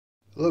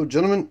Hello,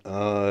 gentlemen.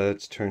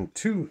 It's turn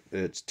 2.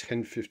 It's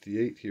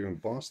 10:58 here in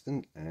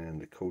Boston,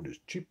 and the code is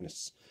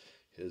cheapness.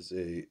 Here's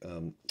a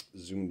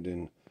zoomed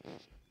in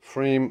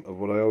frame of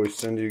what I always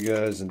send you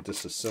guys and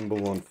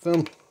disassemble on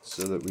film,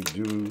 so that we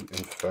do,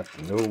 in fact,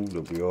 know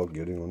that we are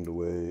getting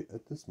underway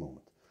at this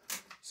moment.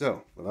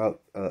 So,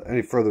 without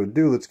any further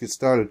ado, let's get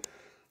started.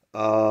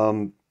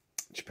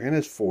 Japan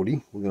has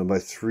 40. We're going to buy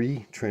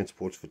 3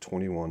 transports for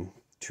 21,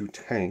 2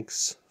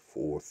 tanks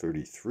for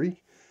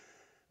 33.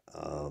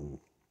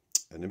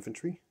 An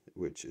infantry,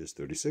 which is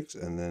 36,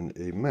 and then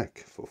a mech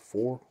for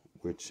 4,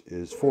 which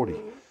is 40.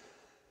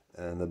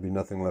 And there'll be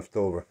nothing left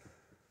over.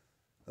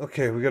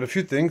 Okay, we got a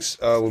few things.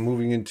 We're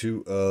moving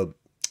into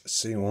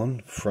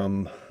Suiyuan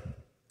from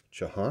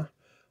Charhar.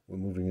 We're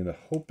moving into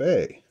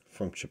Hopeh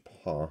from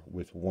Charhar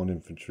with 1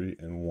 infantry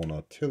and 1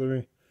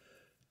 artillery.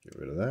 Get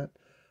rid of that.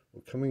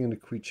 We're coming into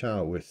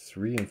Kweichow with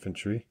 3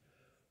 infantry,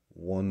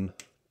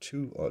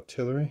 2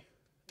 artillery.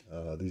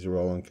 These are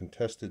all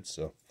uncontested,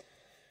 so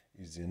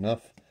easy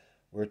enough.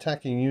 We're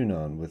attacking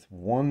Yunan with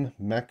 1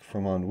 mech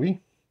from Anhwei,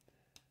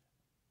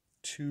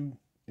 2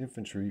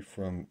 infantry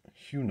from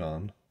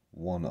Hunan,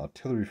 1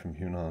 artillery from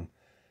Hunan,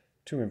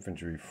 2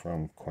 infantry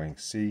from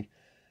Kwangsi,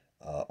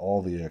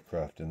 all the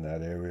aircraft in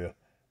that area,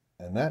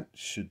 and that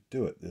should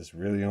do it. There's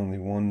really only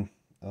 1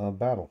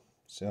 battle,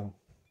 so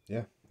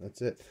yeah,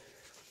 that's it.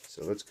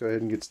 So let's go ahead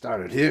and get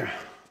started here.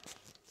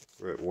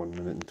 We're at 1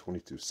 minute and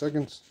 22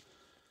 seconds,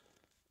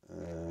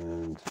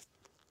 and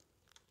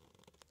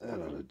that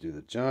ought to do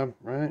the job,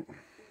 right?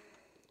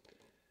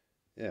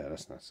 Yeah,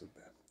 that's not so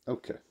bad.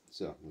 Okay,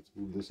 so let's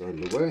move this out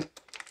of the way.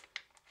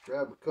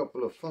 Grab a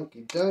couple of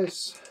funky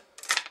dice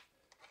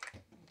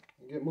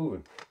and get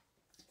moving.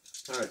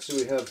 Alright, so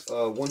we have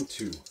 1,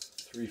 2,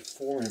 3,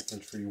 4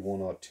 infantry,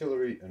 1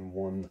 artillery, and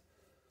 1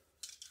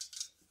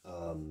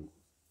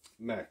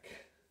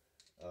 mech,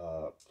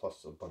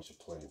 plus a bunch of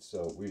planes.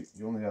 So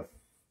you only have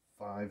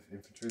 5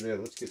 infantry there.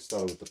 Let's get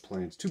started with the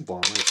planes. 2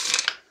 bombers.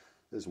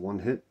 There's 1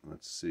 hit.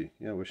 Let's see.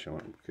 Yeah, we're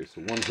showing. Okay,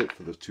 so 1 hit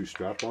for the 2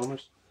 strap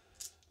bombers.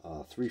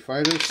 3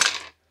 fighters.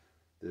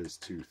 There's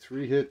 2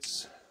 3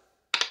 hits.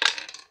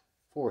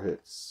 4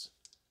 hits.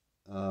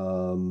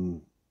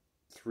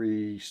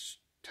 3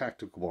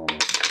 tactical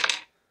bombers.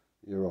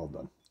 You're all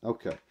done.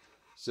 Okay,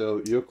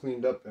 so you're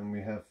cleaned up, and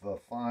we have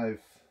 5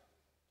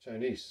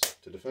 Chinese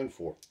to defend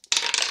for.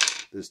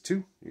 There's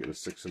 2. You got a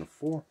 6 and a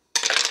 4.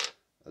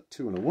 A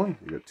 2 and a 1.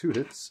 You got 2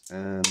 hits,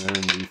 and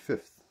then the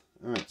 5th.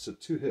 All right, so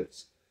 2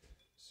 hits.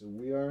 So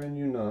we are in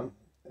Yunan,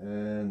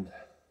 and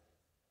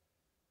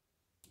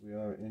we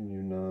are in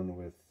Yunan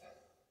with,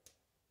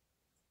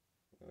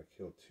 I'm going to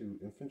kill 2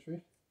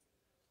 infantry.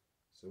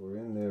 So we're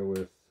in there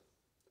with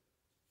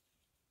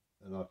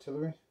an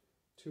artillery,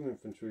 2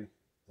 infantry,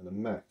 and a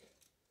mech.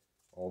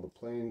 All the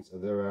planes are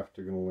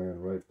thereafter going to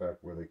land right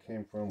back where they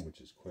came from, which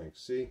is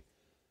Kwangsi.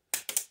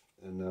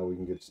 And now we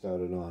can get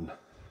started on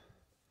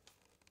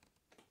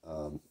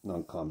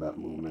non-combat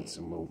movements,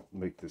 and we'll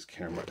make this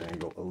camera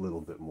angle a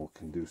little bit more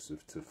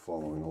conducive to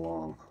following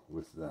along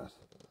with that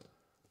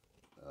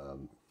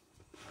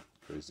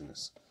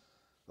craziness.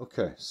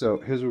 Okay, so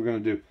here's what we're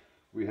going to do.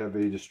 We have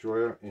a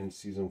destroyer in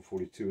C-Zone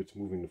 42. It's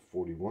moving to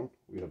 41.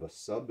 We have a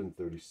sub in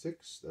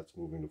 36. That's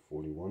moving to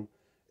 41,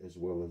 as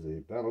well as a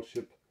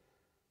battleship,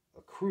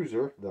 a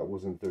cruiser that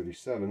was in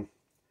 37,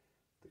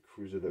 the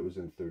cruiser that was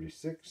in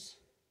 36,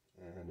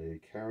 and a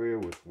carrier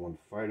with 1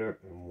 fighter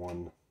and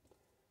 1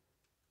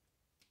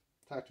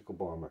 tactical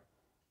bomber.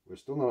 We're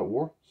still not at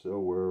war, so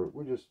we're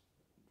just,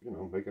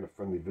 making a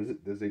friendly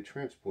visit. There's a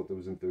transport that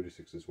was in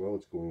 36 as well.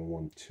 It's going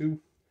 1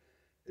 2.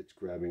 It's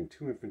grabbing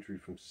 2 infantry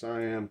from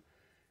Siam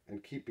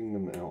and keeping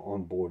them now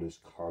on board as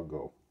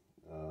cargo.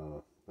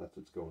 That's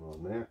what's going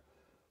on there.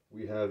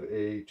 We have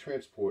a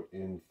transport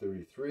in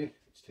 33.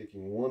 It's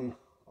taking 1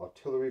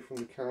 artillery from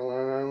the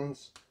Carolina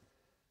Islands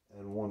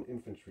and 1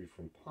 infantry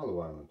from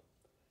Palau Island,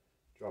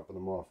 dropping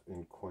them off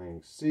in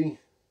Kwangsi.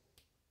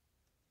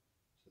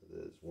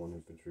 There's 1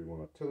 infantry,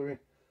 1 artillery.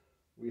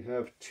 We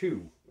have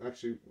 2.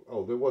 Actually,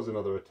 oh, there was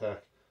another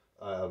attack.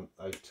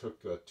 I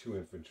took 2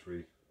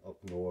 infantry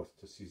up north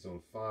to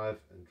C-Zone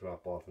 5 and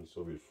drop off in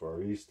Soviet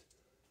Far East.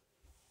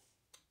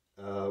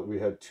 We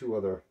had 2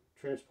 other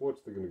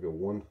transports. They're going to go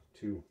 1,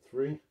 2,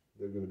 3.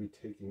 They're going to be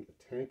taking a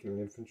tank and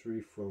an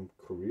infantry from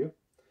Korea,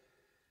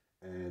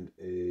 and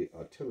a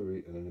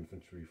artillery and an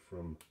infantry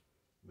from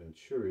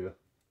Manchuria,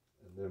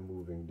 and they're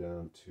moving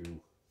down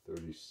to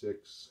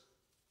 36.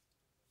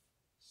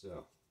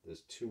 So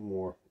there's 2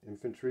 more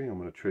infantry. I'm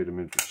going to trade them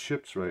in for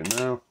ships right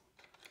now,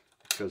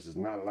 because there's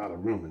not a lot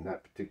of room in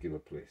that particular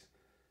place.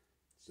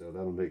 So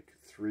that'll make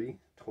 3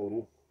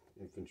 total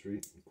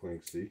infantry in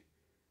Kwangsi,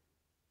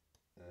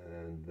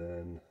 and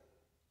then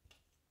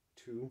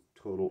 2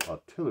 total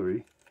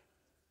artillery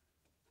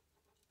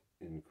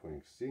in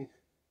Kwangsi.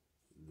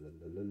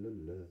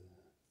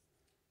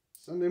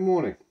 Sunday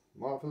morning.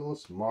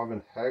 Marvelous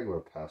Marvin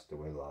Hagler passed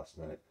away last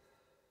night.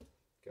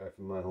 Guy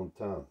from my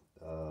hometown.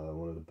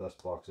 One of the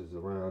best boxers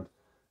around.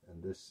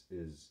 And this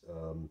is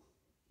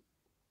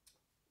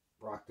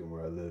Brockton,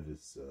 where I live,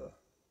 is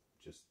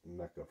just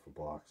mecca for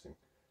boxing.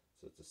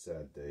 So it's a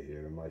sad day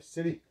here in my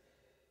city.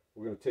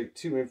 We're going to take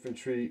 2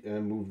 infantry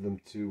and move them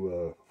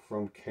to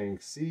from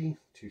Kwangsi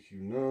to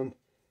Hunan.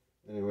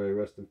 Anyway,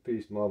 rest in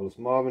peace, Marvelous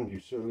Marvin. You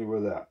certainly were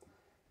that.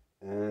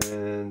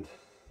 And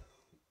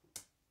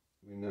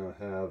we now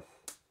have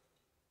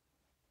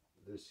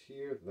this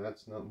here.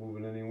 That's not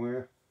moving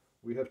anywhere.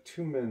 We have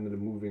 2 men that are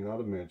moving out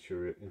of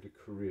Manchuria into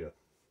Korea.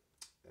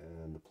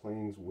 And the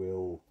planes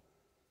will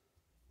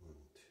 1,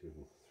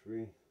 2, 3.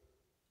 1,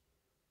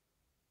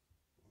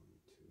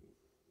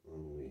 2,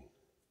 Anhwei.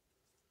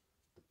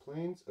 The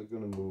planes are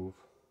going to move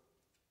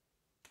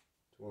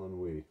to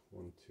Anhwei.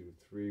 1, 2,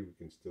 3. We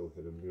can still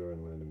hit a mirror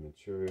and land in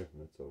Manchuria,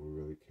 and that's all we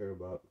really care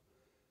about.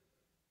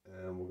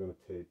 And we're going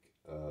to take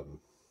 1,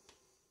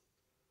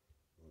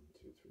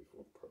 2, 3,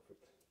 4.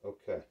 Perfect.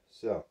 Okay,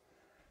 so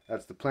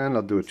that's the plan.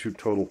 I'll do a 2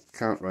 total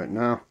count right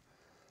now.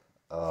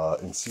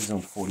 In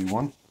Season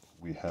 41,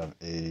 we have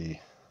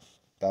a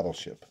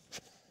battleship,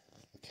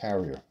 a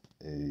carrier,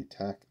 a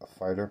attack, a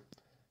fighter,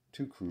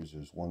 2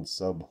 cruisers, 1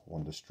 sub,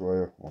 1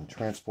 destroyer, 1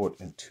 transport,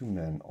 and 2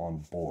 men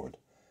on board.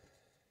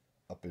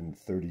 Up in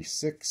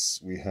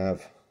 36, we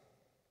have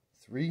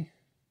 3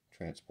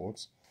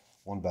 transports,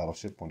 1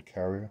 battleship, 1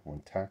 carrier,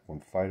 1 attack, 1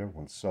 fighter,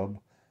 1 sub,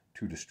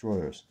 2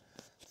 destroyers.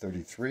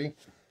 33,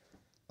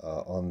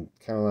 on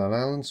Caroline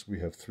Islands, we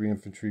have 3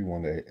 infantry,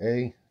 1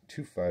 AA,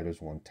 2 fighters,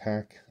 1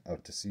 attack.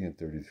 Out to sea in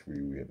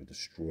 33, we have a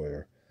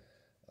destroyer,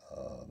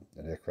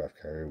 an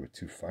aircraft carrier with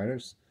 2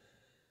 fighters.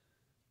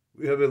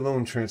 We have a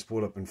lone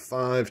transport up in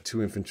 5,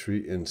 2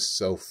 infantry in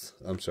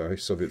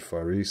Soviet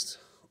Far East.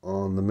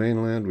 On the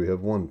mainland, we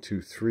have 1,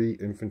 2, 3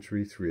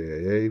 infantry,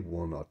 3 AA,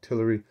 1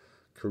 artillery.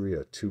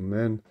 Korea, 2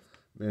 men.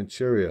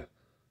 Manchuria,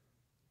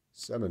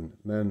 7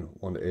 men,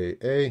 1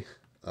 AA.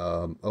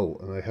 Oh,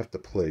 and I have to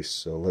place,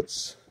 so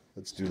let's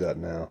do that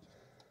now.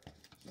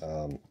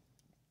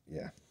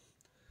 Yeah.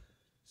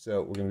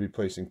 So we're going to be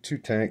placing 2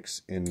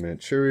 tanks in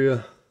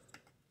Manchuria,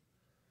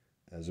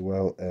 as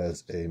well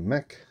as a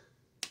mech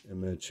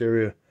in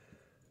Manchuria.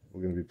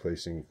 We're going to be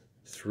placing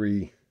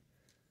 3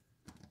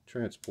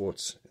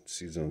 transports in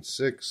Season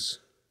 6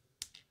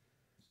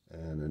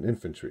 and an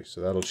infantry. So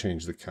that'll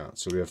change the count.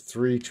 So we have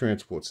 3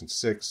 transports in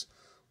 6.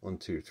 1,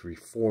 2, 3,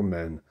 4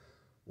 men,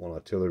 1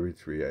 artillery,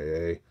 3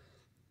 AA,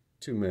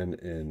 2 men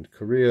in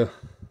Korea,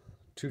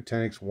 2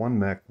 tanks, 1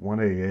 mech, 1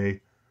 AA,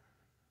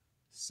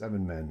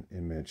 7 men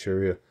in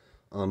Manchuria.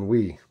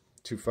 Anhwei,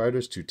 2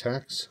 fighters, 2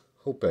 tanks.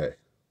 Hopeh,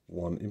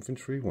 1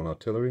 infantry, 1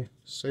 artillery.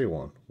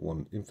 Suiyuan,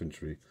 1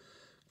 infantry.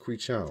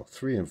 Kweichow,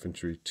 3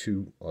 infantry,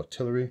 2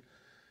 artillery.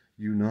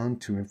 Yunan,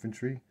 2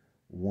 infantry,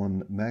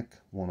 1 mech,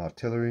 1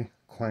 artillery.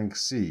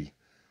 Kwangsi,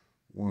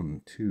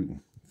 1, 2,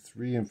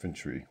 3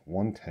 infantry,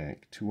 1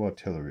 tank, 2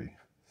 artillery,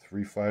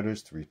 3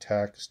 fighters, 3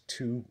 tanks,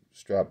 2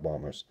 strap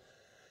bombers.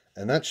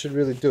 And that should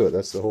really do it.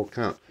 That's the whole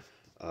count.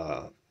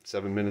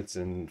 7 minutes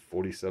and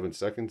 47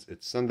 seconds.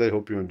 It's Sunday.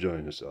 Hope you're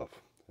enjoying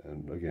yourself.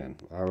 And again,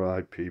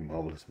 R.I.P.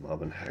 Marvelous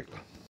Marvin Hagler.